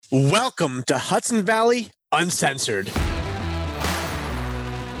Welcome to Hudson Valley Uncensored.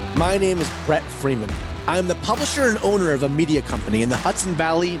 My name is Brett Freeman. I am the publisher and owner of a media company in the Hudson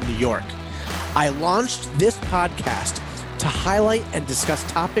Valley, New York. I launched this podcast to highlight and discuss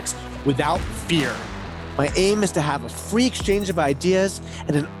topics without fear. My aim is to have a free exchange of ideas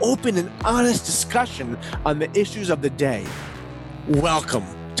and an open and honest discussion on the issues of the day. Welcome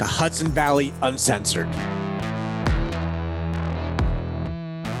to Hudson Valley Uncensored.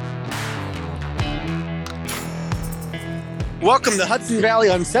 Welcome to Hudson Valley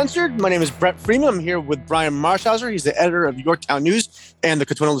Uncensored. My name is Brett Freeman. I'm here with Brian Marshauser. He's the editor of Yorktown News and the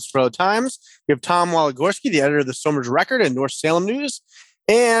Cotuino-Lacerdo Times. We have Tom Waligorski, the editor of the Somers Record and North Salem News.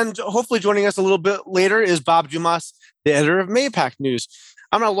 And hopefully joining us a little bit later is Bob Dumas, the editor of Maypac News.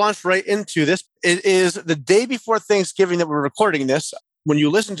 I'm going to launch right into this. It is the day before Thanksgiving that we're recording this. When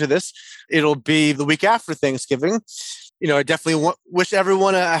you listen to this, it'll be the week after Thanksgiving. You know, I definitely wish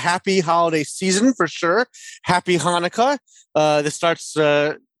everyone a happy holiday season for sure. Happy Hanukkah.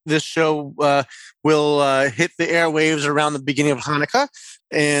 This show will hit the airwaves around the beginning of Hanukkah,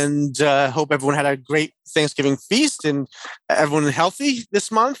 and hope everyone had a great Thanksgiving feast and everyone healthy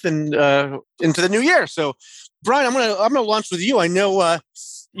this month and into the new year. So, Brian, I'm gonna launch with you. I know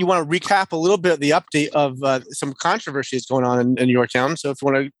you want to recap a little bit of the update of some controversies going on in Yorktown. So, if you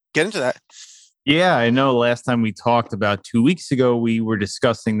want to get into that. Yeah, I know last time we talked about 2 weeks ago, we were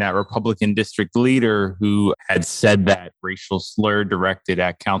discussing that Republican district leader who had said that racial slur directed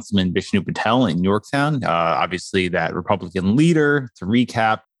at Councilman Bishnu Patel in Yorktown. Obviously, that Republican leader, to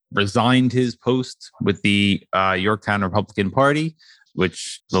recap, resigned his post with the Yorktown Republican Party,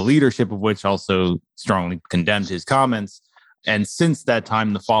 which the leadership of which also strongly condemned his comments. And since that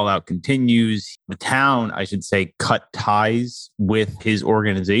time, the fallout continues. The town, I should say, cut ties with his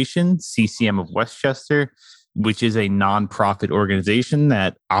organization, CCM of Westchester, which is a nonprofit organization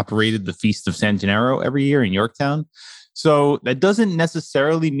that operated the Feast of San Gennaro every year in Yorktown. So that doesn't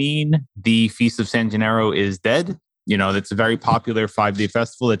necessarily mean the Feast of San Gennaro is dead. You know, it's a very popular 5-day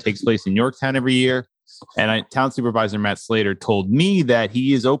festival that takes place in Yorktown every year. And Town Supervisor Matt Slater told me that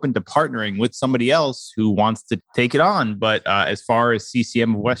he is open to partnering with somebody else who wants to take it on. But as far as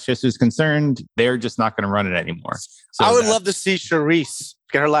CCM of Westchester is concerned, they're just not going to run it anymore. So I would love to see Charisse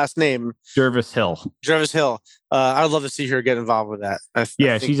get her last name. Jervis Hill. I would love to see her get involved with that. I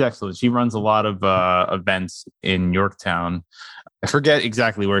think she's excellent. She runs a lot of events in Yorktown. I forget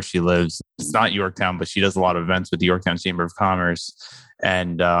exactly where she lives. It's not Yorktown, but she does a lot of events with the Yorktown Chamber of Commerce.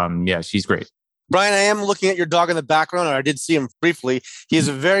 And she's great. Brian, I am looking at your dog in the background, or I did see him briefly. He is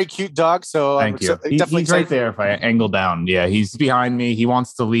a very cute dog. So thank you. He's right there if I angle down. Yeah, he's behind me. He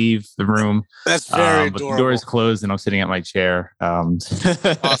wants to leave the room. That's very adorable. But the door is closed and I'm sitting at my chair.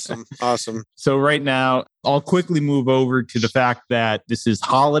 Awesome. So right now, I'll quickly move over to the fact that this is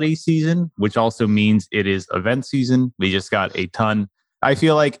holiday season, which also means it is event season. We just got a ton. I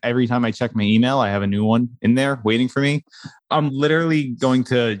feel like every time I check my email, I have a new one in there waiting for me. I'm literally going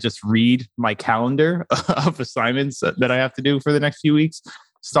to just read my calendar of assignments that I have to do for the next few weeks.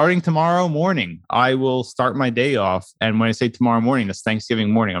 Starting tomorrow morning, I will start my day off. And when I say tomorrow morning, that's Thanksgiving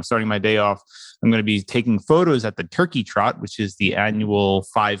morning. I'm starting my day off. I'm going to be taking photos at the Turkey Trot, which is the annual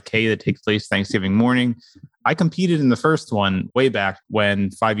 5K that takes place Thanksgiving morning. I competed in the first one way back when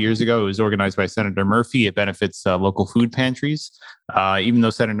 5 years ago. It was organized by Senator Murphy. It benefits local food pantries. Even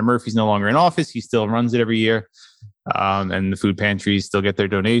though Senator Murphy's no longer in office, he still runs it every year. And the food pantries still get their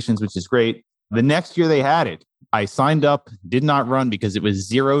donations, which is great. The next year they had it. I signed up, did not run because it was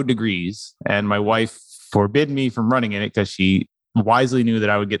 0 degrees. And my wife forbid me from running in it because she wisely knew that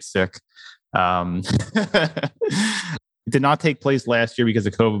I would get sick. It did not take place last year because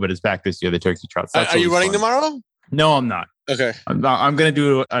of COVID, but it's back this year, the Turkey Trot. So are you running tomorrow? No, I'm not. Okay. I'm going to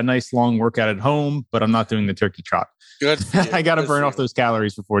do a nice long workout at home, but I'm not doing the Turkey Trot. Good. I got to burn off those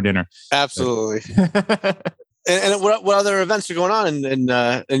calories before dinner. Absolutely. And what other events are going on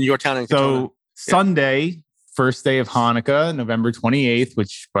in your town? So Sunday, first day of Hanukkah, November 28th,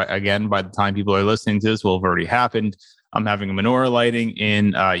 which again, by the time people are listening to this will have already happened. I'm having a menorah lighting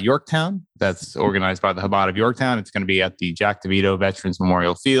in Yorktown. That's organized by the Chabad of Yorktown. It's going to be at the Jack DeVito Veterans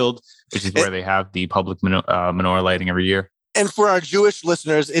Memorial Field, which is where they have the public menorah lighting every year. And for our Jewish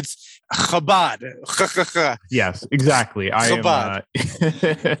listeners, it's Chabad. Yes, exactly. Chabad.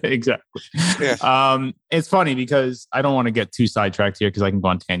 Exactly. Yeah. It's funny because I don't want to get too sidetracked here because I can go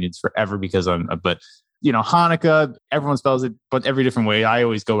on tangents forever but Hanukkah, everyone spells it, but every different way. I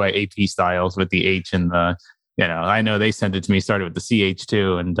always go by AP styles with the H and the I know they sent it to me, started with the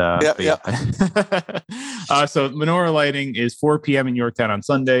CH2. And so menorah lighting is 4 p.m. in Yorktown on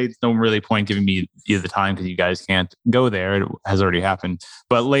Sunday. There's no really point giving me the time because you guys can't go there. It has already happened.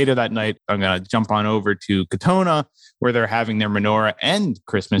 But later that night, I'm going to jump on over to Katona, where they're having their menorah and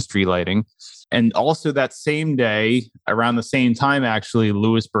Christmas tree lighting. And also that same day, around the same time, actually,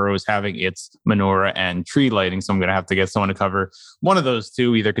 Lewisboro is having its menorah and tree lighting. So I'm going to have to get someone to cover one of those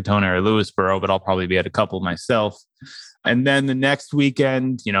two, either Katona or Lewisboro, but I'll probably be at a couple myself. And then the next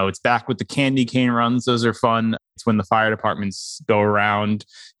weekend, it's back with the candy cane runs. Those are fun. It's when the fire departments go around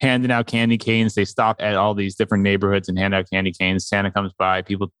handing out candy canes. They stop at all these different neighborhoods and hand out candy canes. Santa comes by,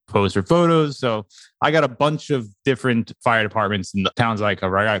 people pose for photos. So I got a bunch of different fire departments in the towns I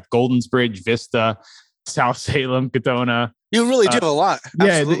cover. I got Goldensbridge, Vista, South Salem, Katona. You really do a lot.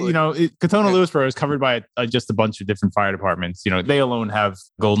 Absolutely. Katona Lewisboro is covered by just a bunch of different fire departments. They alone have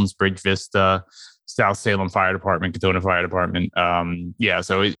Goldensbridge, Vista, South Salem Fire Department, Katona Fire Department.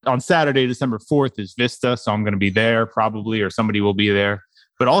 So on Saturday, December 4th is Vista. So I'm going to be there probably, or somebody will be there.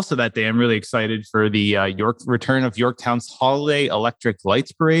 But also that day, I'm really excited for the return of Yorktown's Holiday Electric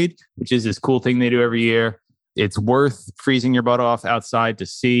Lights Parade, which is this cool thing they do every year. It's worth freezing your butt off outside to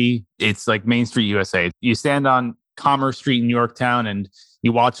see. It's like Main Street USA. You stand on Commerce Street in Yorktown and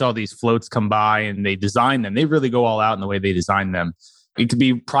you watch all these floats come by, and they design them. They really go all out in the way they design them. It could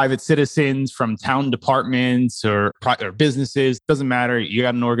be private citizens from town departments or businesses. Doesn't matter. You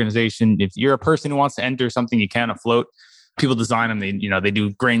got an organization. If you're a person who wants to enter something, you can afloat. People design them. They do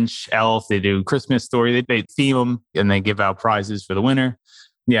Grinch, Elf. They do Christmas Story. They theme them and they give out prizes for the winner.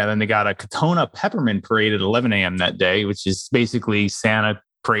 Yeah. Then they got a Katona Peppermint Parade at 11 a.m. that day, which is basically Santa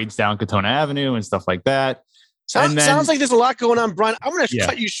parades down Katona Avenue and stuff like that. Sounds like there's a lot going on, Brian. I'm going to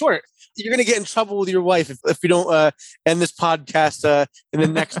cut you short. You're going to get in trouble with your wife if you don't end this podcast in the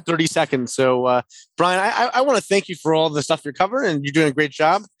next 30 seconds. So, Brian, I want to thank you for all the stuff you're covering, and you're doing a great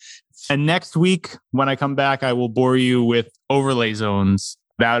job. And next week, when I come back, I will bore you with overlay zones.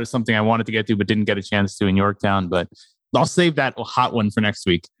 That is something I wanted to get to, but didn't get a chance to in Yorktown. But I'll save that hot one for next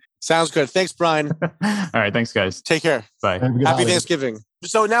week. Sounds good. Thanks, Brian. All right. Thanks, guys. Take care. Bye. Happy Thanksgiving.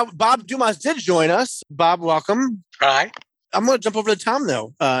 So now Bob Dumas did join us. Bob, welcome. Hi. I'm going to jump over to Tom,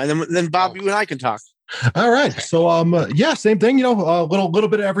 though. And then Bob, you and I can talk. All right. So, same thing, a little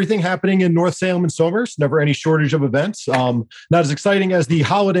bit of everything happening in North Salem and Somers. Never any shortage of events. Not as exciting as the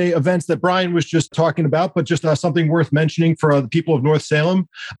holiday events that Brian was just talking about, but just something worth mentioning for the people of North Salem.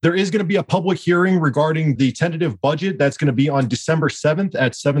 There is going to be a public hearing regarding the tentative budget. That's going to be on December 7th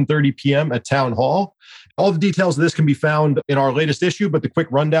at 7:30 p.m. at Town Hall. All the details of this can be found in our latest issue, but the quick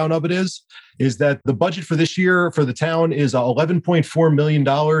rundown of it is that the budget for this year for the town is $11.4 million,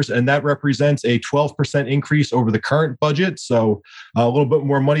 and that represents a 12% increase over the current budget. So a little bit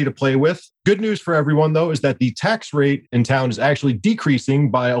more money to play with. Good news for everyone, though, is that the tax rate in town is actually decreasing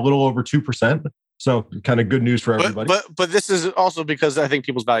by a little over 2%. So kind of good news for everybody. But this is also because I think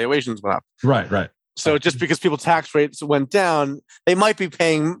people's valuations went up. Right. So just because people's tax rates went down, they might be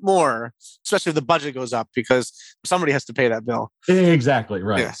paying more, especially if the budget goes up, because somebody has to pay that bill. Exactly,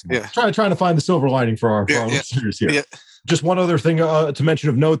 right. Yeah. Trying to find the silver lining for our listeners here. Yeah. Just one other thing to mention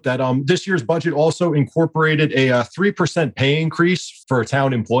of note, that this year's budget also incorporated a 3% pay increase for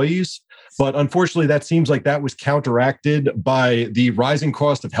town employees. But unfortunately, that seems like that was counteracted by the rising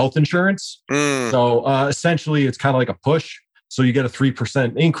cost of health insurance. So essentially, it's kind of like a push. So you get a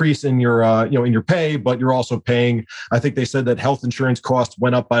 3% increase in your, in your pay, but you're also paying. I think they said that health insurance costs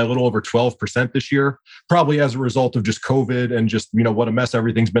went up by a little over 12% this year, probably as a result of just COVID and just what a mess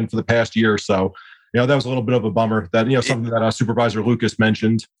everything's been for the past year. So that was a little bit of a bummer. That something that Supervisor Lucas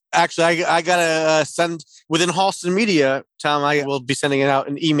mentioned. Actually, I gotta send within Halston Media, Tom. I will be sending it out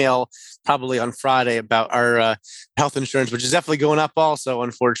an email probably on Friday about our health insurance, which is definitely going up also,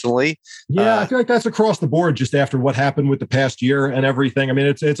 unfortunately. Yeah, I feel like that's across the board just after what happened with the past year and everything. I mean,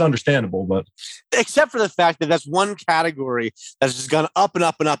 it's understandable, but except for the fact that that's one category that's just gone up and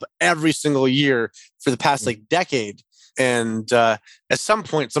up and up every single year for the past decade. And at some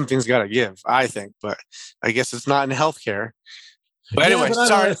point, something's got to give, I think. But I guess it's not in healthcare. But anyway,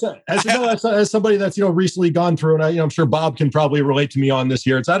 sorry. As somebody that's recently gone through, and I'm sure Bob can probably relate to me on this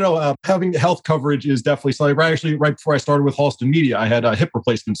here. Having health coverage is definitely something. Actually, right before I started with Halston Media, I had a hip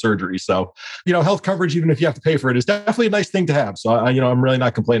replacement surgery. So health coverage, even if you have to pay for it, is definitely a nice thing to have. So I'm really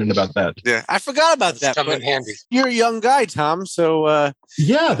not complaining about that. Yeah, I forgot about that. Come in handy. You're a young guy, Tom. So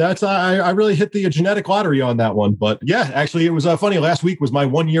yeah, that's I really hit the genetic lottery on that one. But yeah, actually, it was funny. Last week was my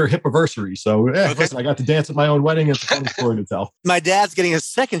 1-year hip anniversary. So listen, I got to dance at my own wedding. It's a fun story to tell. My dad's getting his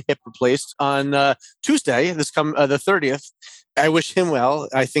second hip replaced on Tuesday, the 30th. I wish him well.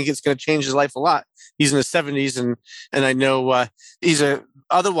 I think it's going to change his life a lot. He's in his 70s, and I know he's a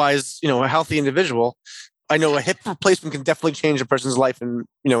otherwise, a healthy individual. I know a hip replacement can definitely change a person's life. And,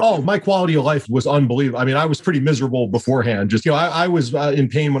 Oh, my quality of life was unbelievable. I mean, I was pretty miserable beforehand. Just, I was in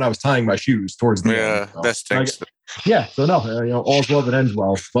pain when I was tying my shoes towards the end. So, that stinks. So no, all's well that ends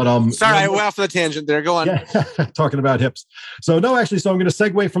well. But sorry, I went off on a tangent there. Go on. Yeah, talking about hips. So no, actually, I'm going to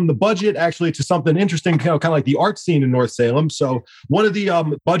segue from the budget actually to something interesting, kind of like the art scene in North Salem. So one of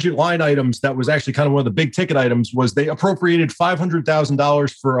the budget line items that was actually kind of one of the big ticket items was they appropriated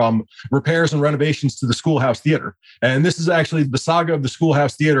 $500,000 for repairs and renovations to the Schoolhouse Theater. And this is actually the saga of the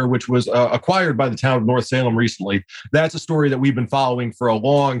Schoolhouse Theater, which was acquired by the town of North Salem recently. That's a story that we've been following for a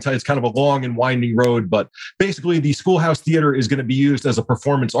long time. It's kind of a long and winding road, but basically the Schoolhouse Theater is going to be used as a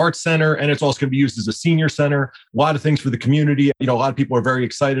performance arts center, and it's also going to be used as a senior center. A lot of things for the community. A lot of people are very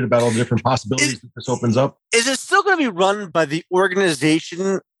excited about all the different possibilities that this opens up. Is it still going to be run by the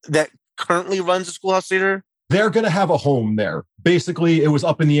organization that currently runs the Schoolhouse Theater? They're going to have a home there. Basically, it was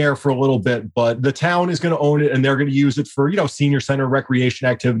up in the air for a little bit, but the town is going to own it, and they're going to use it for, senior center recreation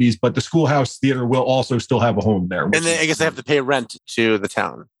activities. But the Schoolhouse Theater will also still have a home there. And then I guess they have to pay rent to the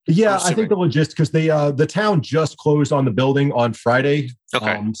town. Yeah, I think the logistics, because the town just closed on the building on Friday.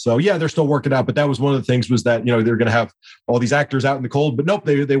 Okay. So yeah, they're still working out. But that was one of the things was that, they're going to have all these actors out in the cold. But nope,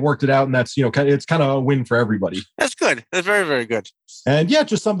 they worked it out. And that's, it's kind of a win for everybody. That's good. That's very, very good. And yeah,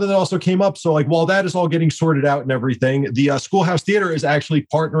 just something that also came up. So while that is all getting sorted out and everything, the Schoolhouse Theater is actually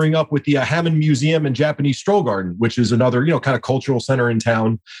partnering up with the Hammond Museum and Japanese Stroll Garden, which is another, kind of cultural center in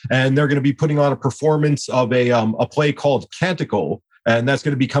town. And they're going to be putting on a performance of a play called Canticle. And that's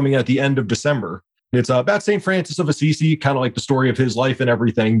going to be coming at the end of December. It's about St. Francis of Assisi, kind of like the story of his life and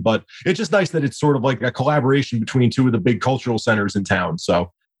everything. But it's just nice that it's sort of like a collaboration between two of the big cultural centers in town.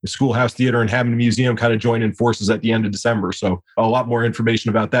 So the Schoolhouse Theater and Hammond Museum kind of joining forces at the end of December. So a lot more information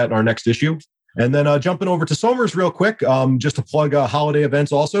about that in our next issue. And then jumping over to Somers real quick, just to plug holiday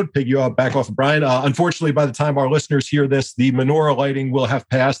events also, to pig you back off of Brian. Unfortunately, by the time our listeners hear this, the menorah lighting will have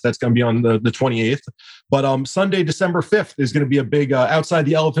passed. That's going to be on the 28th. But Sunday, December 5th is going to be a big outside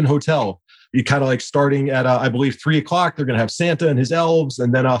the Elephant Hotel. You kind of like starting at, I believe, 3 o'clock. They're going to have Santa and his elves.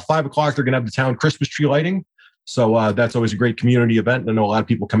 And then 5 o'clock, they're going to have the town Christmas tree lighting. So that's always a great community event. I know a lot of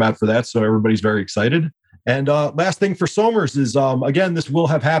people come out for that. So everybody's very excited. And last thing for Somers is, again, this will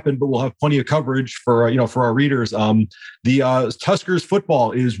have happened, but we'll have plenty of coverage for our readers. The Tuskers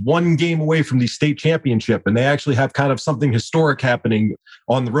football is 1 game away from the state championship, and they actually have kind of something historic happening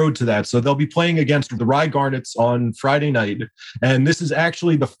on the road to that. So they'll be playing against the Rye Garnets on Friday night. And this is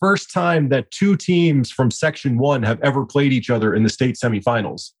actually the first time that 2 teams from Section 1 have ever played each other in the state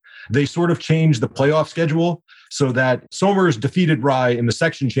semifinals. They sort of changed the playoff schedule so that Somers defeated Rye in the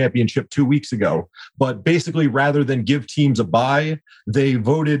section championship 2 weeks ago. But basically, rather than give teams a bye, they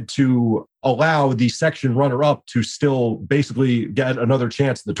voted to allow the section runner-up to still basically get another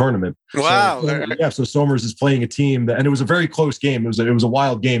chance at the tournament. Wow. So Somers is playing a team and it was a very close game. It was a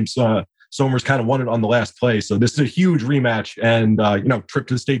wild game. So Somers kind of won it on the last play. So this is a huge rematch and, trip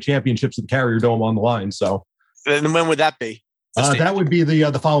to the state championships at the Carrier Dome on the line. So and when would that be? That would be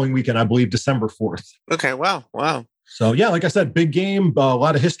the following weekend, I believe, December 4th. Okay. Wow. So, yeah, like I said, big game, a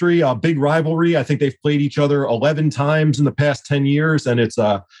lot of history, big rivalry. I think they've played each other 11 times in the past 10 years, and it's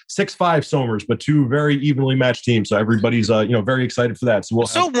 6-5 Somers, but 2 very evenly matched teams. So everybody's, very excited for that. So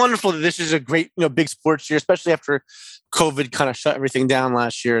it's so wonderful that this is a great, big sports year, especially after COVID kind of shut everything down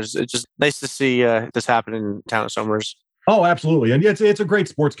last year. It's just nice to see this happen in town of Somers. Oh, absolutely. And it's a great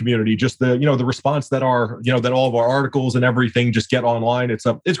sports community. Just the response that that all of our articles and everything just get online.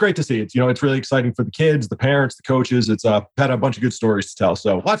 It's great to see. It's really exciting for the kids, the parents, the coaches. It's had a bunch of good stories to tell.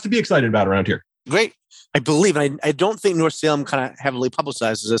 So lots to be excited about around here. Great. I believe, and I don't think North Salem kind of heavily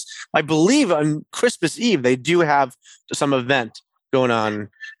publicizes this. I believe on Christmas Eve, they do have some event going on.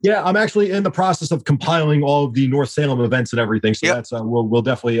 Yeah, I'm actually in the process of compiling all of the North Salem events and everything. So that's we'll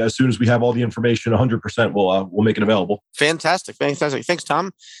definitely, as soon as we have all the information, 100%, we'll make it available. Fantastic. Thanks,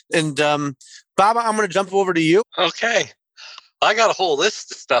 Tom. And Bob, I'm going to jump over to you. Okay. I got a whole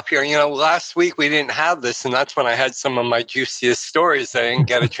list of stuff here. Last week we didn't have this, and that's when I had some of my juiciest stories that I didn't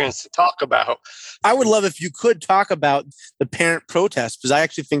get a chance to talk about. I would love if you could talk about the parent protest, because I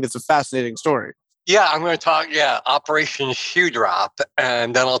actually think it's a fascinating story. Yeah, I'm going to talk, Operation Shoe Drop,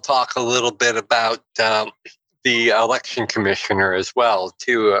 and then I'll talk a little bit about the election commissioner as well,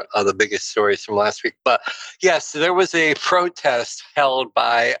 2 of the biggest stories from last week. But yes, there was a protest held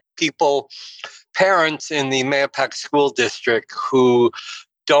by parents in the Mahopac School District who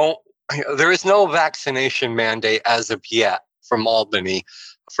there is no vaccination mandate as of yet from Albany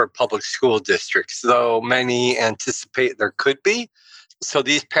for public school districts, though many anticipate there could be. So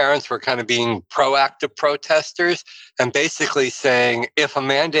these parents were kind of being proactive protesters and basically saying, if a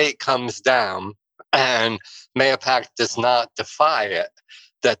mandate comes down and Mahopac does not defy it,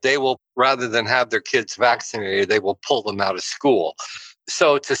 that they will, rather than have their kids vaccinated, they will pull them out of school.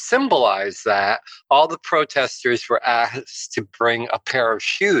 So to symbolize that, all the protesters were asked to bring a pair of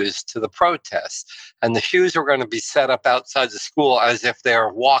shoes to the protest. And the shoes were going to be set up outside the school as if they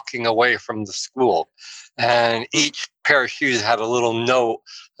are walking away from the school. And each pair of shoes had a little note,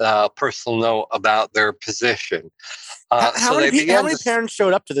 personal note about their position. How many parents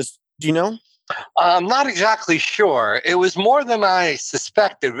showed up to this? Do you know? I'm not exactly sure. It was more than I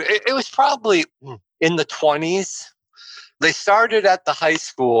suspected. It was probably in the 20s. They started at the high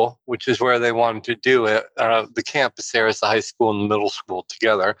school, which is where they wanted to do it. The campus there is the high school and the middle school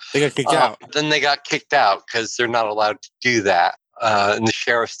together. They got kicked out. Then they got kicked out because they're not allowed to do that. And the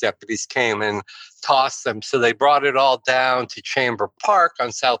sheriff's deputies came and tossed them. So they brought it all down to Chamber Park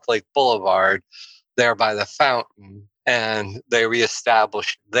on South Lake Boulevard, there by the fountain, and they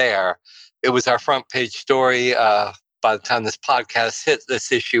reestablished there. It was our front page story. By the time this podcast hits,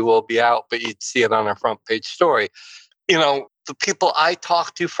 this issue will be out, but you'd see it on our front page story. You know, the people I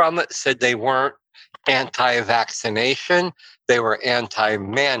talked to from it said they weren't anti-vaccination, they were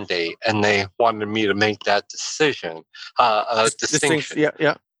anti-mandate, and they wanted me to make that distinction.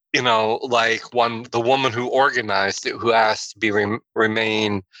 Yeah. You know, like the woman who organized it, who asked to be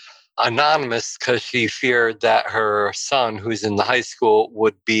remain anonymous because she feared that her son, who's in the high school,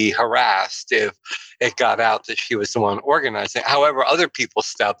 would be harassed if it got out that she was the one organizing it. However, other people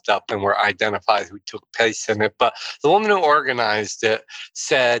stepped up and were identified who took place in it. But the woman who organized it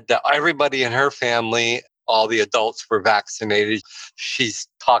said that everybody in her family, all the adults, were vaccinated. She's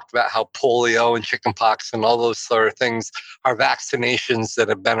talked about how polio and chickenpox and all those sort of things are vaccinations that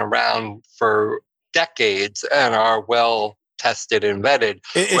have been around for decades and are well tested and vetted.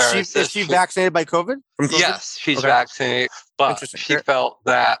 Is she vaccinated by COVID? From COVID? Yes, she's vaccinated, but she felt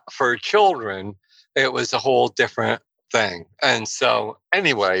that for children, it was a whole different thing. And so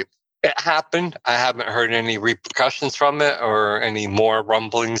anyway, it happened. I haven't heard any repercussions from it or any more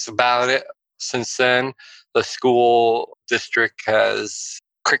rumblings about it since then. The school district has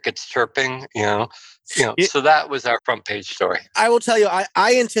crickets chirping, so that was our front page story. I will tell you,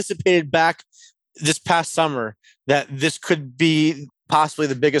 I anticipated back this past summer that this could be possibly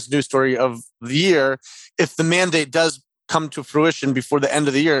the biggest news story of the year. If the mandate does come to fruition before the end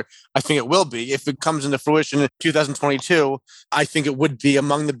of the year, I think it will be. If it comes into fruition in 2022, I think it would be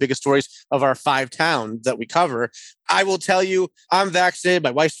among the biggest stories of our 5 towns that we cover. I will tell you, I'm vaccinated.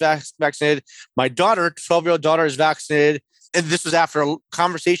 My wife's vaccinated. My daughter, 12-year-old daughter, is vaccinated. And this was after a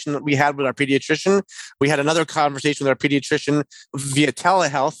conversation that we had with our pediatrician. We had another conversation with our pediatrician via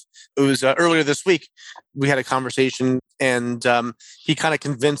telehealth. It was earlier this week. We had a conversation and he kind of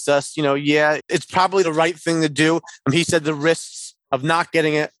convinced us, it's probably the right thing to do. He said the risks of not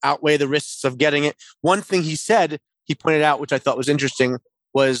getting it outweigh the risks of getting it. One thing he said, he pointed out, which I thought was interesting,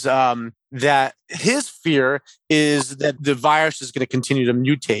 was that his fear is that the virus is going to continue to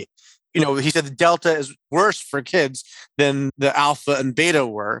mutate. He said the Delta is worse for kids than the Alpha and Beta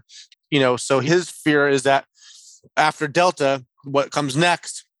were, so his fear is that after Delta, what comes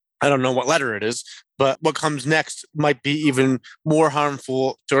next, I don't know what letter it is, but what comes next might be even more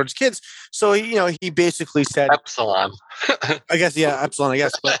harmful towards kids. So, he basically said Epsilon. I guess, yeah, Epsilon, I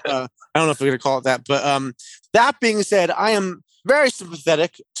guess, but I don't know if we're going to call it that. But that being said, I am very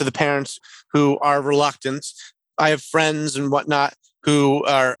sympathetic to the parents who are reluctant. I have friends and whatnot who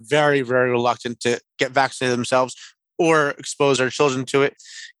are very, very reluctant to get vaccinated themselves or expose their children to it.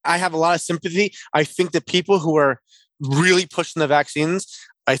 I have a lot of sympathy. I think that people who are really pushing the vaccines,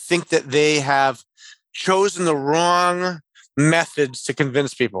 I think that they have chosen the wrong methods to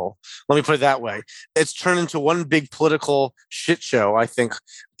convince people. Let me put it that way. It's turned into one big political shit show, I think.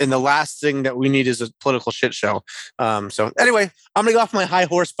 And the last thing that we need is a political shit show. So anyway, I'm going to go off my high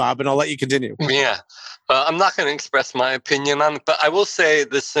horse, Bob, and I'll let you continue. Yeah. I'm not going to express my opinion on it, but I will say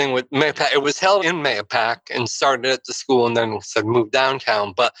this thing with Mahopac, it was held in Mahopac and started at the school and then said move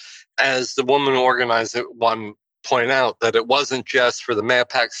downtown. But as the woman who organized it, one pointed out that it wasn't just for the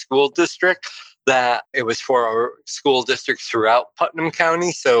Mahopac school district, that it was for our school districts throughout Putnam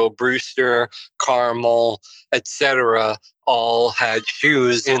County. So Brewster, Carmel, etc., all had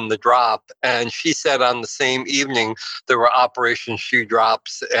shoes in the drop. And she said on the same evening, there were Operation Shoe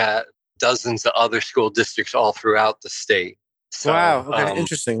Drops at dozens of other school districts all throughout the state. So, wow. Okay.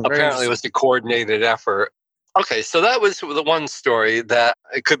 Interesting. Apparently it was a coordinated effort. Okay, so that was the one story that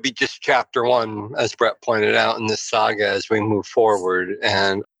it could be just chapter one, as Brett pointed out, in this saga as we move forward.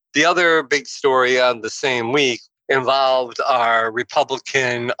 And the other big story on the same week involved our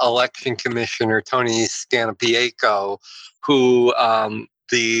Republican election commissioner, Tony Scannapieco, who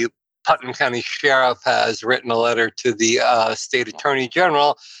the Putnam County Sheriff has written a letter to the state attorney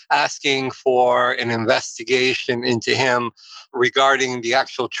general asking for an investigation into him regarding the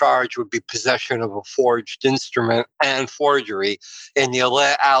actual charge would be possession of a forged instrument and forgery. And the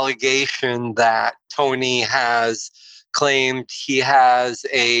allegation that Tony has claimed he has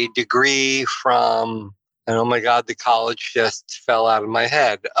a degree from, and oh my God, the college just fell out of my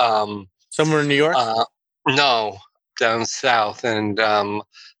head. Somewhere in New York? No, down south. And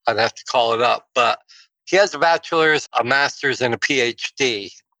I'd have to call it up. But he has a bachelor's, a master's, and a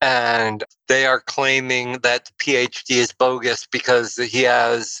PhD. And they are claiming that the PhD is bogus because he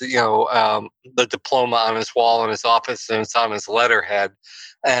has, the diploma on his wall in his office and it's on his letterhead.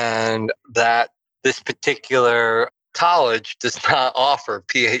 And that this particular college does not offer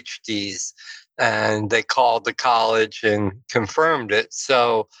PhDs. And they called the college and confirmed it.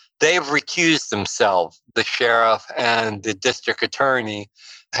 So they've recused themselves. The sheriff and the district attorney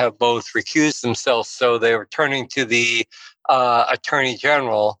have both recused themselves. So they were turning to the attorney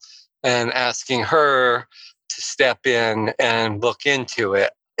general and asking her to step in and look into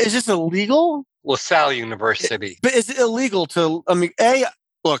it. Is this illegal? LaSalle University. But is it illegal to,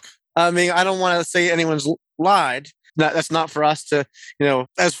 look, I don't want to say anyone's lied. That's not for us to,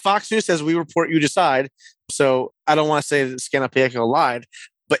 as Fox News says, we report, you decide. So I don't want to say that Scannapieco lied.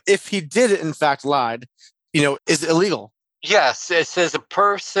 But if he did, in fact, lied, is it illegal? Yes, it says a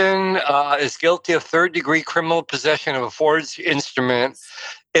person is guilty of third-degree criminal possession of a forged instrument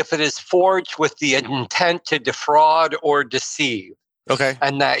if it is forged with the intent to defraud or deceive. Okay.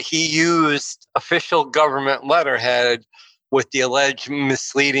 And that he used official government letterhead with the alleged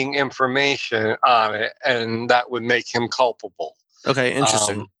misleading information on it, and that would make him culpable. Okay,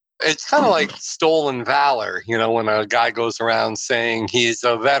 interesting. It's kind of like stolen valor, when a guy goes around saying he's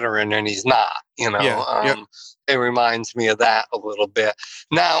a veteran and he's not, It reminds me of that a little bit.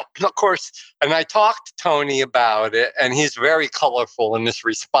 Now, of course, and I talked to Tony about it, and he's very colorful in this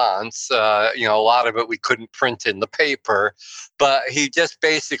response. A lot of it we couldn't print in the paper, but he just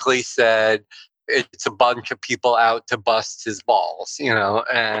basically said it's a bunch of people out to bust his balls,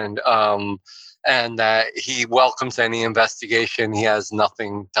 and that he welcomes any investigation. He has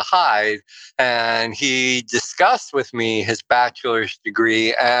nothing to hide. And he discussed with me his bachelor's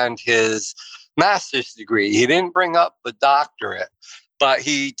degree and his master's degree. He didn't bring up the doctorate, but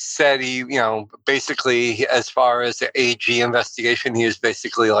he said basically, as far as the AG investigation, he was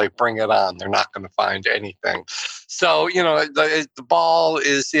basically like, bring it on. They're not going to find anything. So, the ball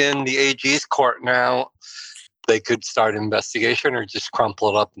is in the AG's court now. They could start an investigation or just crumple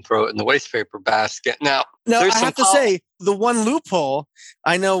it up and throw it in the waste paper basket. Now, I have to say, the one loophole,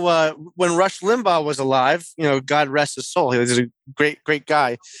 I know when Rush Limbaugh was alive, God rest his soul. He was a great, great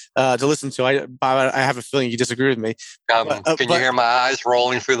guy to listen to. Bob, I have a feeling you disagree with me. Can you hear my eyes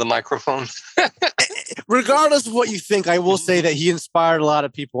rolling through the microphone? Regardless of what you think, I will say that he inspired a lot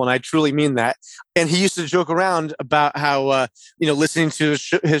of people, and I truly mean that. And he used to joke around about how, listening to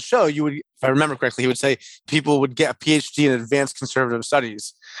his show, you would, if I remember correctly, he would say people would get a PhD in advanced conservative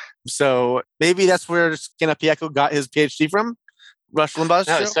studies. So maybe that's where Scannapieco got his PhD from? Rush Limbaugh's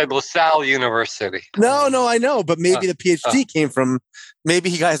show? No, it said LaSalle University. No, I know. But maybe the PhD came from,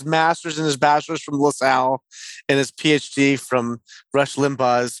 maybe he got his master's and his bachelor's from LaSalle and his PhD from Rush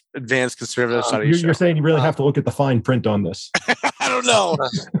Limbaugh's advanced conservative studies. You're saying you really have to look at the fine print on this. I don't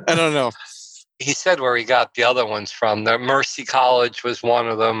know. He said where he got the other ones from. The Mercy College was one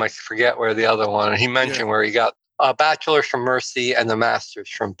of them. I forget where the other one. He mentioned where he got a bachelor's from Mercy and the master's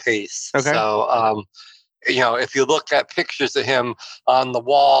from Pace. Okay. So, if you look at pictures of him on the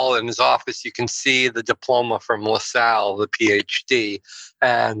wall in his office, you can see the diploma from LaSalle, the PhD.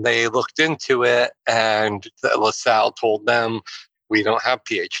 And they looked into it, and LaSalle told them, we don't have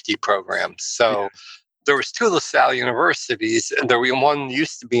PhD programs. So there was two LaSalle universities, and one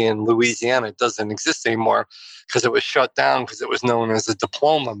used to be in Louisiana. It doesn't exist anymore because it was shut down because it was known as a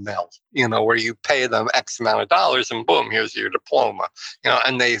diploma mill, where you pay them X amount of dollars and boom, here's your diploma.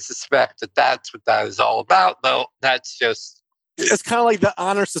 And they suspect that that's what that is all about, though. That's just... It's kind of like the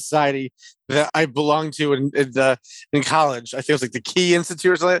honor society that I belonged to in college. I think it was like the Key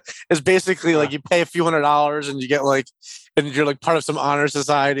Institute or something. It's basically like you pay a few $100s and you get and you're like part of some honor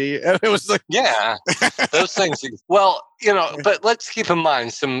society. And it was like, yeah, those things. Well, but let's keep in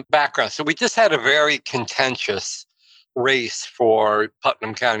mind some background. So we just had a very contentious race for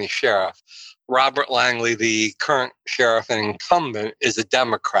Putnam County Sheriff. Robert Langley, the current sheriff and incumbent, is a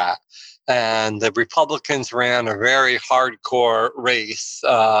Democrat. And the Republicans ran a very hardcore race,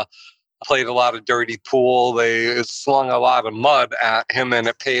 played a lot of dirty pool. They slung a lot of mud at him, and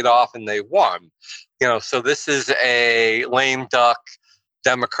it paid off, and they won. So this is a lame duck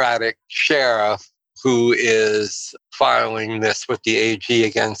Democratic sheriff who is filing this with the AG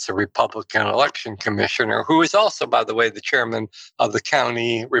against the Republican election commissioner, who is also, by the way, the chairman of the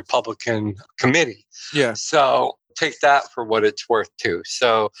county Republican committee. Yeah. So take that for what it's worth, too.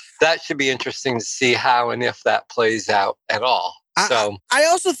 So that should be interesting to see how and if that plays out at all. I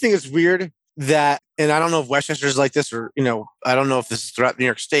also think it's weird that, and I don't know if Westchester is like this, or, I don't know if this is throughout New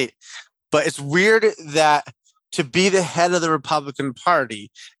York State, but it's weird that to be the head of the Republican Party,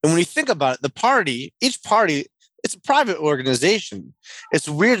 and when you think about it, each party, it's a private organization. It's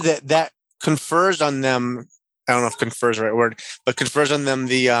weird that confers on them. I don't know if confer is the right word, but confers on them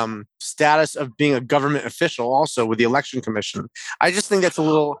the status of being a government official also with the election commission. I just think it's a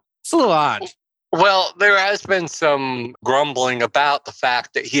little odd. Well, there has been some grumbling about the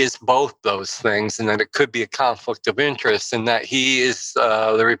fact that he is both those things, and that it could be a conflict of interest, and that he is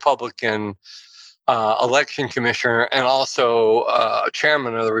the Republican election commissioner and also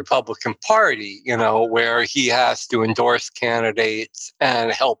chairman of the Republican Party, where he has to endorse candidates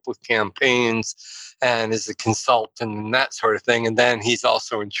and help with campaigns and is a consultant and that sort of thing. And then he's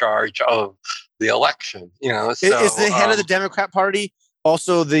also in charge of the election, So, is the head of the Democrat Party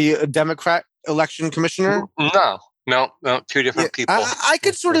also the Democrat election commissioner? No, two different people. I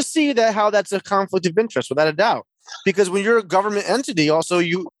could sort of see how that's a conflict of interest without a doubt. Because when you're a government entity, also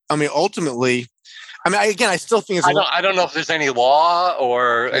ultimately, again, I still think it's. I don't know if there's any law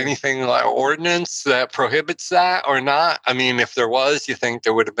or anything like ordinance that prohibits that or not. If there was, you think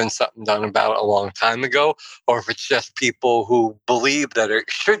there would have been something done about it a long time ago, or if it's just people who believe that it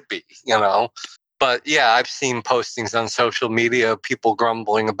should be, But yeah, I've seen postings on social media of people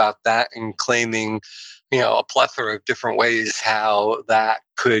grumbling about that and claiming, a plethora of different ways how that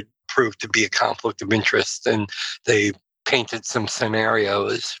could prove to be a conflict of interest. And they painted some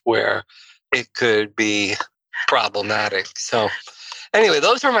scenarios where it could be problematic. So anyway,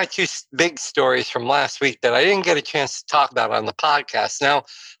 those are my two big stories from last week that I didn't get a chance to talk about on the podcast. Now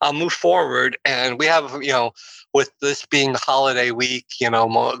I'll move forward, and we have, with this being the holiday week,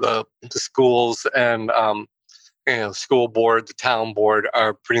 the schools and, school board, the town board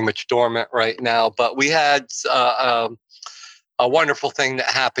are pretty much dormant right now. But we had a wonderful thing that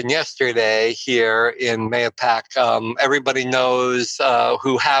happened yesterday here in Mahopac. Everybody knows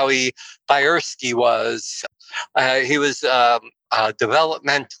who Howie Bierski was. He was a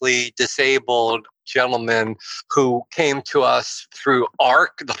developmentally disabled gentleman who came to us through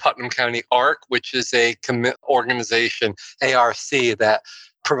ARC, the Putnam County ARC, which is a organization, ARC, that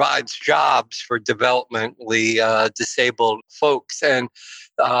provides jobs for developmentally disabled folks. And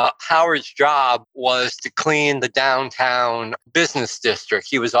Howard's job was to clean the downtown business district.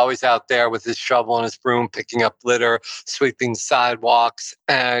 He was always out there with his shovel and his broom, picking up litter, sweeping sidewalks,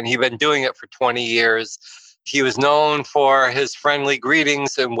 and he'd been doing it for 20 years. He was known for his friendly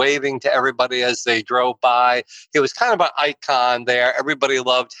greetings and waving to everybody as they drove by. He was kind of an icon there. Everybody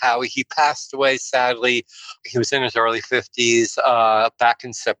loved Howie. He passed away, sadly. He was in his early 50s back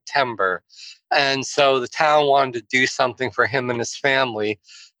in September. And so the town wanted to do something for him and his family.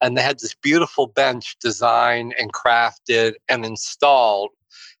 And they had this beautiful bench designed and crafted and installed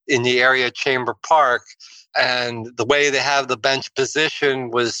in the area Chamber Park. And the way they have the bench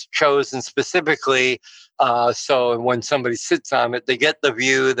position was chosen specifically so when somebody sits on it, they get the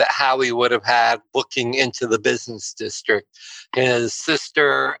view that Howie would have had looking into the business district. His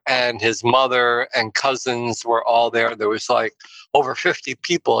sister and his mother and cousins were all there. There was like over 50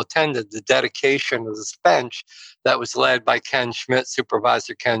 people attended the dedication of this bench that was led by Ken Schmidt,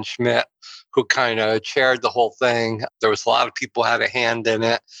 Supervisor Ken Schmidt, who kind of chaired the whole thing. There was a lot of people had a hand in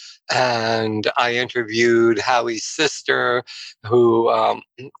it. And I interviewed Howie's sister, who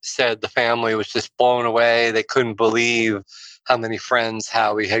said the family was just blown away. They couldn't believe how many friends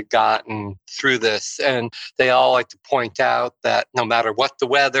Howie had gotten through this. And they all like to point out that no matter what the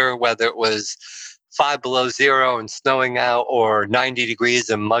weather, whether it was 5 below zero and snowing out or 90 degrees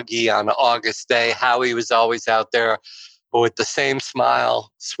and muggy on an August day, Howie was always out there with the same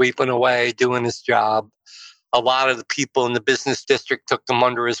smile, sweeping away, doing his job. A lot of the people in the business district took him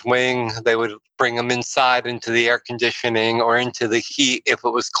under his wing. They would bring him inside into the air conditioning or into the heat if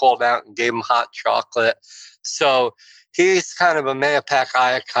it was cold out and gave him hot chocolate. So he's kind of a Mayapack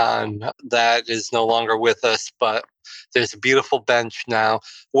icon that is no longer with us, but there's a beautiful bench now,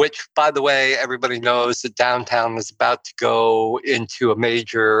 which, by the way, everybody knows that downtown is about to go into a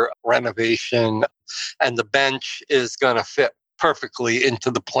major renovation, and the bench is going to fit perfectly into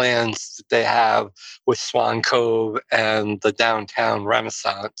the plans that they have with Swan Cove and the downtown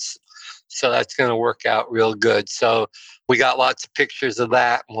Renaissance. So that's going to work out real good. So we got lots of pictures of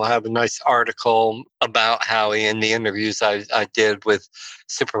that, and we'll have a nice article about Howie in the interviews I did with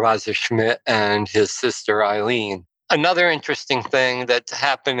Supervisor Schmidt and his sister Eileen. Another interesting thing that's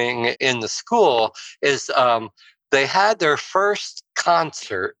happening in the school is they had their first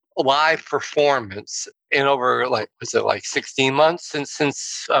concert, live performance, in over 16 months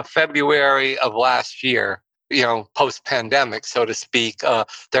since February of last year. Post-pandemic, so to speak.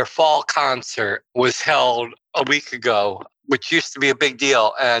 Their fall concert was held a week ago, which used to be a big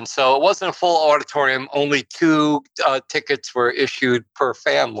deal. And so it wasn't a full auditorium. Only 2 tickets were issued per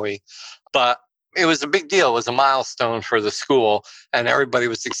family. But it was a big deal. It was a milestone for the school. And everybody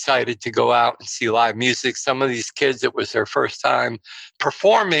was excited to go out and see live music. Some of these kids, it was their first time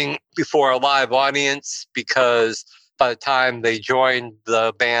performing before a live audience, because by the time they joined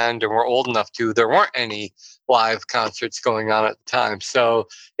the band and were old enough to, there weren't any live concerts going on at the time. So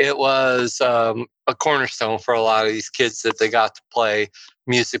it was a cornerstone for a lot of these kids that they got to play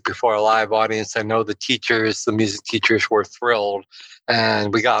music before a live audience. I know the music teachers were thrilled,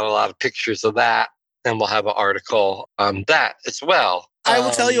 and we got a lot of pictures of that, and we'll have an article on that as well. I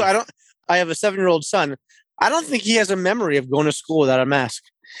will tell you, I have a 7-year-old son. I don't think he has a memory of going to school without a mask.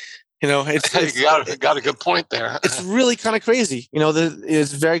 It's you got a good point there. It's really kind of crazy.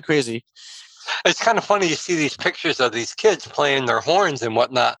 It's very crazy. It's kind of funny. You see these pictures of these kids playing their horns and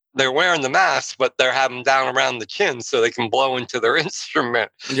whatnot. They're wearing the mask, but they're having them down around the chin so they can blow into their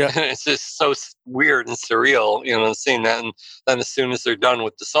instrument. Yeah. And it's just so weird and surreal, seeing that. And then as soon as they're done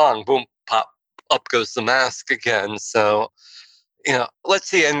with the song, boom, pop, up goes the mask again. So, let's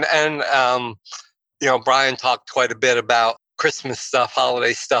see. And Brian talked quite a bit about Christmas stuff,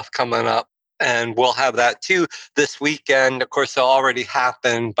 holiday stuff coming up. And we'll have that too this weekend. Of course, it'll already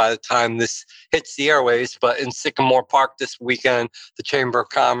happen by the time this hits the airways. But in Sycamore Park this weekend, the Chamber of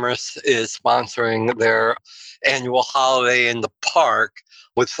Commerce is sponsoring their annual holiday in the park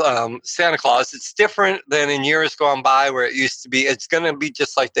with Santa Claus. It's different than in years gone by where it used to be. It's going to be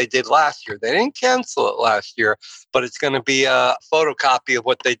just like they did last year. They didn't cancel it last year, but it's going to be a photocopy of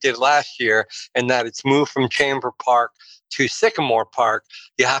what they did last year, and that it's moved from Chamber Park to Sycamore Park.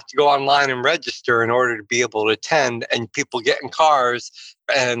 You have to go online and register in order to be able to attend, and people get in cars,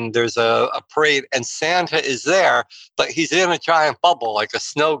 and there's a parade, and Santa is there, but he's in a giant bubble like a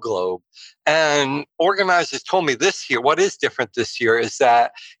snow globe. And organizers told me this year, what is different this year is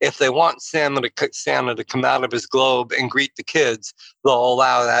that if they want Santa to come out of his globe and greet the kids, they'll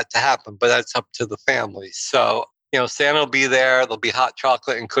allow that to happen, but that's up to the families. So Santa will be there. There'll be hot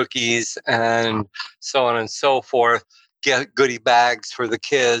chocolate and cookies and so on and so forth. Get goodie bags for the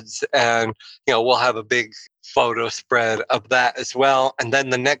kids, and we'll have a big photo spread of that as well. And then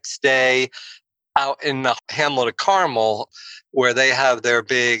the next day, out in the hamlet of Carmel, where they have their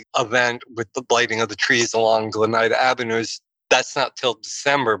big event with the lighting of the trees along Glenida Avenues, that's not till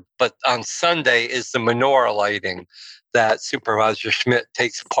December. But on Sunday is the menorah lighting that Supervisor Schmidt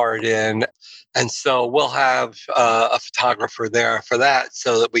takes part in. And so we'll have a photographer there for that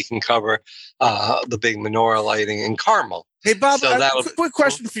so that we can cover the big menorah lighting in Carmel. Hey, Bob, quick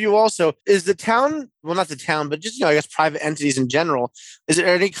question for you also. Is the town, well, not the town, but just, I guess private entities in general, is there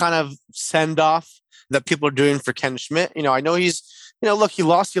any kind of send-off that people are doing for Ken Schmidt? I know he's, look, he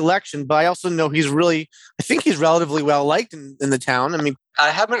lost the election, but I also know I think he's relatively well-liked in the town. I mean, I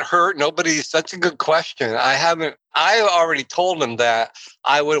haven't heard, that's a good question. I already told him that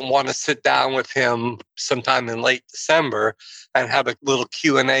I wouldn't want to sit down with him sometime in late December and have a little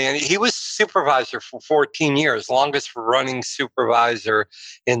Q&A. And he was supervisor for 14 years, longest running supervisor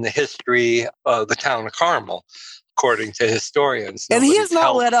in the history of the town of Carmel, according to historians. And he has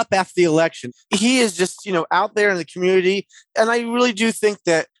not let up after the election. He is just, out there in the community. And I really do think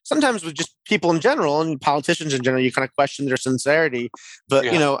that sometimes with just people in general and politicians in general, you kind of question their sincerity. But,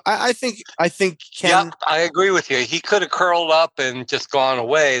 I think Ken... Yeah, I agree with you. He could have curled up and just gone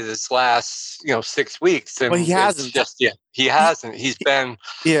away this last, 6 weeks. And he hasn't. He hasn't. He's been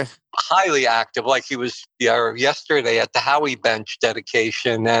highly active, like he was yesterday at the Howie Bench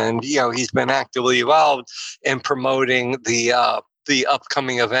dedication. And, he's been actively involved in promoting the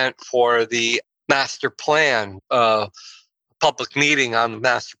upcoming event for the master plan, public meeting on the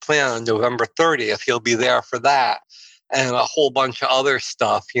master plan on November 30th. He'll be there for that. and a whole bunch of other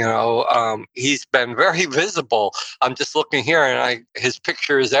stuff. He's been very visible. I'm just looking here, and his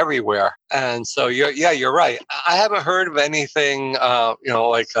picture is everywhere. And so, you're right. I haven't heard of anything,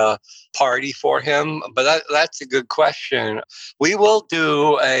 like a party for him, but that's a good question. We will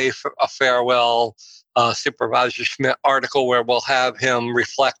do a farewell Supervisor Schmidt article where we'll have him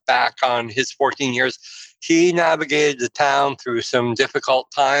reflect back on his 14 years. He navigated the town through some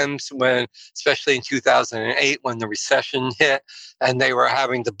difficult times especially in 2008, when the recession hit and they were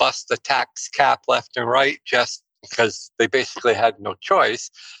having to bust the tax cap left and right just because they basically had no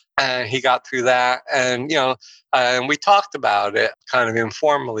choice. And he got through that. And, and we talked about it kind of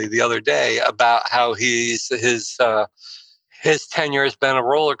informally the other day about how his tenure has been a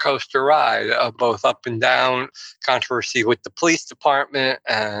roller coaster ride, both up and down, controversy with the police department,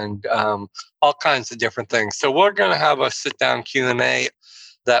 and all kinds of different things. So we're going to have a sit-down Q&A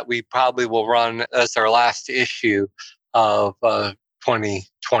that we probably will run as our last issue of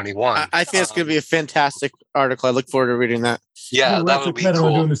 2021. I think it's going to be a fantastic article. I look forward to reading that. Yeah, that'll be cool.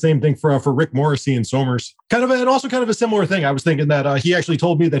 On doing the same thing for Rick Morrissey and Somers. And also kind of a similar thing. I was thinking that he actually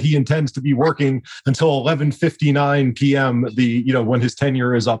told me that he intends to be working until 11:59 p.m. When his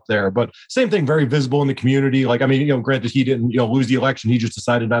tenure is up there. But same thing, very visible in the community. Granted he didn't lose the election, he just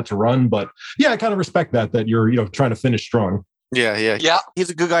decided not to run. But yeah, I kind of respect that you're trying to finish strong. Yeah. He's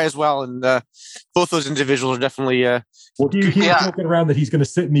a good guy as well, and both those individuals are definitely. He's joking around that he's going to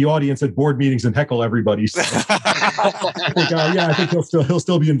sit in the audience at board meetings and heckle everybody. So. I think he'll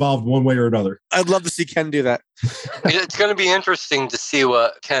still be involved one way or another. I'd love to see Ken do that. It's going to be interesting to see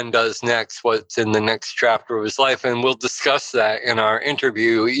what Ken does next, what's in the next chapter of his life, and we'll discuss that in our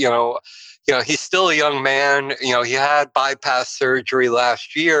interview. He's still a young man. He had bypass surgery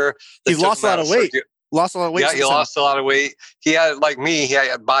last year. He's lost a lot of weight. Lost a lot of weight. Yeah, he lost a lot of weight. He had, like me, he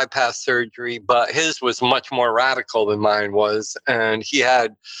had bypass surgery, but his was much more radical than mine was. And he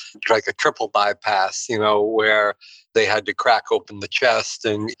had like a triple bypass, where they had to crack open the chest.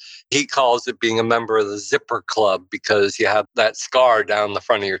 And he calls it being a member of the zipper club because you have that scar down the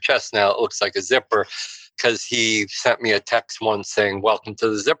front of your chest. Now it looks like a zipper. Because he sent me a text once saying, "Welcome to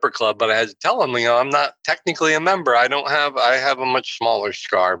the Zipper Club." But I had to tell him, I'm not technically a member. I have a much smaller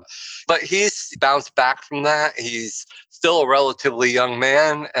scar. But he's bounced back from that. He's still a relatively young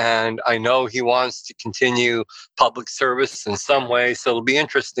man. And I know he wants to continue public service in some way. So it'll be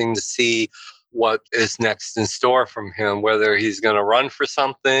interesting to see what is next in store from him, whether he's going to run for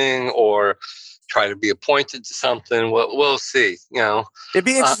something or try to be appointed to something. We'll see. It'd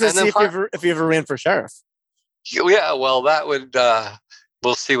be interesting to see if you ever ran for sheriff. Yeah, well, that would.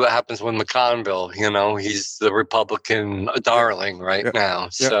 We'll see what happens with McConville. He's the Republican darling right now.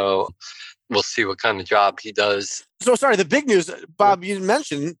 Yeah. So we'll see what kind of job he does. So sorry, the big news, Bob, you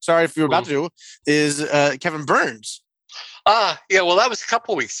mentioned. Sorry if you were about to. Is Kevin Burns? Yeah. Well, that was a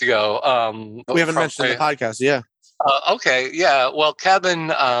couple weeks ago. We haven't mentioned the podcast. Yeah. Okay. Yeah. Well, Kevin,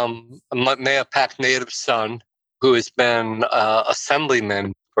 Mahopac native son, who has been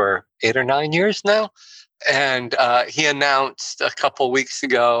assemblyman for 8 or 9 years now. And he announced a couple weeks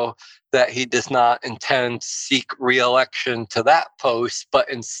ago that he does not intend to seek re-election to that post, but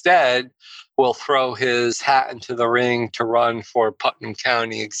instead will throw his hat into the ring to run for Putnam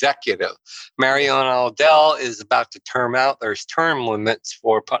County Executive. Mariona Odell is about to term out. There's term limits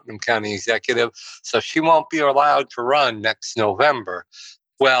for Putnam County Executive, so she won't be allowed to run next November.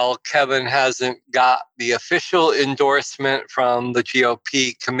 Well, Kevin hasn't got the official endorsement from the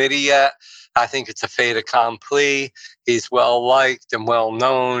GOP committee yet. I think it's a fait accompli. He's well-liked and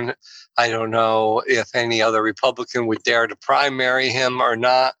well-known. I don't know if any other Republican would dare to primary him or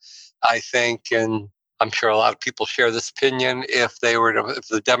not. I think, and I'm sure a lot of people share this opinion, if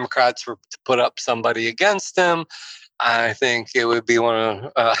the Democrats were to put up somebody against him, I think it would be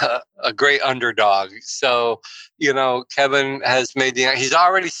a great underdog. So, Kevin has he's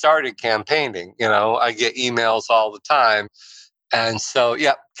already started campaigning. I get emails all the time. And so,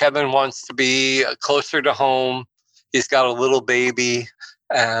 yeah, Kevin wants to be closer to home. He's got a little baby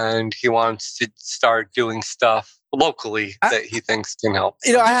and he wants to start doing stuff locally that he thinks can help.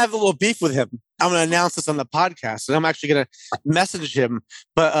 I have a little beef with him. I'm going to announce this on the podcast and I'm actually going to message him.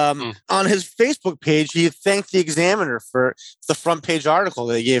 But on his Facebook page, he thanked the Examiner for the front page article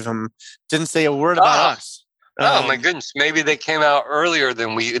they gave him. Didn't say a word about us. Oh my goodness. Maybe they came out earlier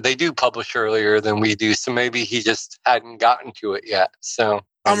than they do publish earlier than we do. So maybe he just hadn't gotten to it yet. So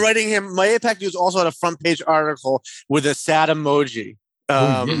I'm writing him. Mahopac News also had a front page article with a sad emoji.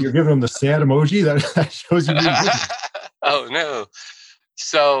 You're giving him the sad emoji? That shows you. Oh no.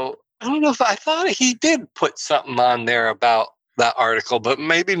 So I don't know if I thought he did put something on there about that article, but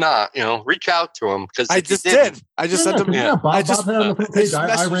maybe not. Reach out to him because I just did. I just sent him. Yeah, Bob had on the front page.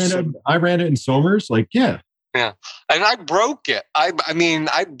 I ran it in Somers. Yeah. Yeah, and I broke it. I mean,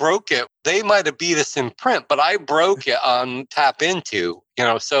 I broke it. They might have beat us in print, but I broke it on Tap Into.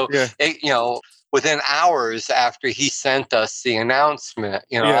 So within hours after he sent us the announcement,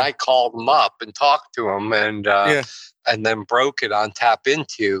 I called him up and talked to him, and then broke it on Tap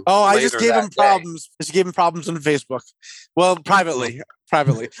Into. Oh, I just gave him problems. Just gave him problems on Facebook. Well, privately.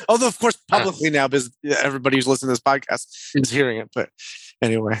 Although, of course, publicly now, because everybody who's listening to this podcast is hearing it. But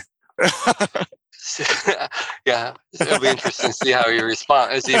anyway. Yeah, it'll be interesting to see how he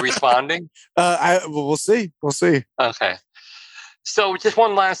responds. Is he responding? We'll see. Okay. So just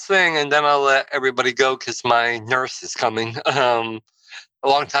one last thing, and then I'll let everybody go because my nurse is coming. A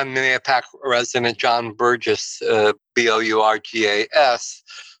longtime Minneapolis resident, John Burgess, Bourgas,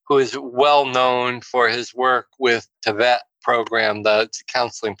 who is well known for his work with TVET program, the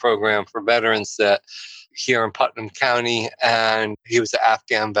counseling program for veterans that here in Putnam County, and he was an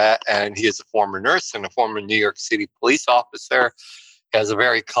Afghan vet, and he is a former nurse and a former New York City police officer. He has a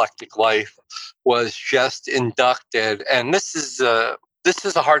very eclectic life, was just inducted, and this is a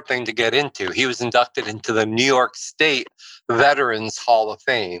hard thing to get into. He was inducted into the New York State Veterans Hall of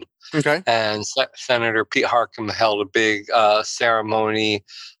Fame. Okay. And Senator Pete Harckham held a big ceremony,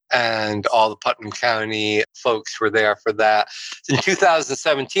 and all the Putnam County folks were there for that. In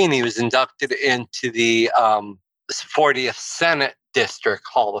 2017, he was inducted into the 40th Senate District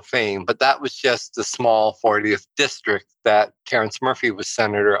Hall of Fame, but that was just the small 40th district that Terrence Murphy was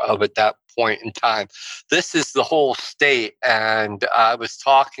senator of at that point in time. This is the whole state, and I was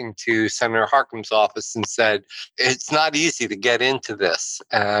talking to Senator Harkham's office and said, it's not easy to get into this,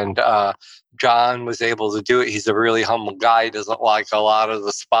 and John was able to do it. He's a really humble guy. He doesn't like a lot of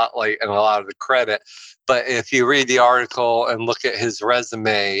the spotlight and a lot of the credit, but if you read the article and look at his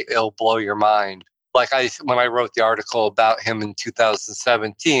resume, it'll blow your mind. When I wrote the article about him in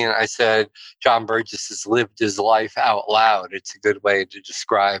 2017, I said, John Burgess has lived his life out loud. It's a good way to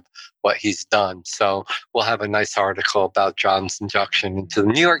describe what he's done. So we'll have a nice article about John's induction into the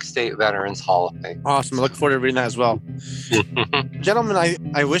New York State Veterans Hall of Fame. Awesome. I look forward to reading that as well. Gentlemen,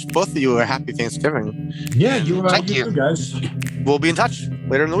 I wish both of you a happy Thanksgiving. Yeah, Thank you guys. We'll be in touch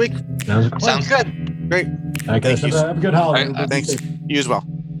later in the week. Sounds good. Great. I guess have a good holiday. Thanks. You as well.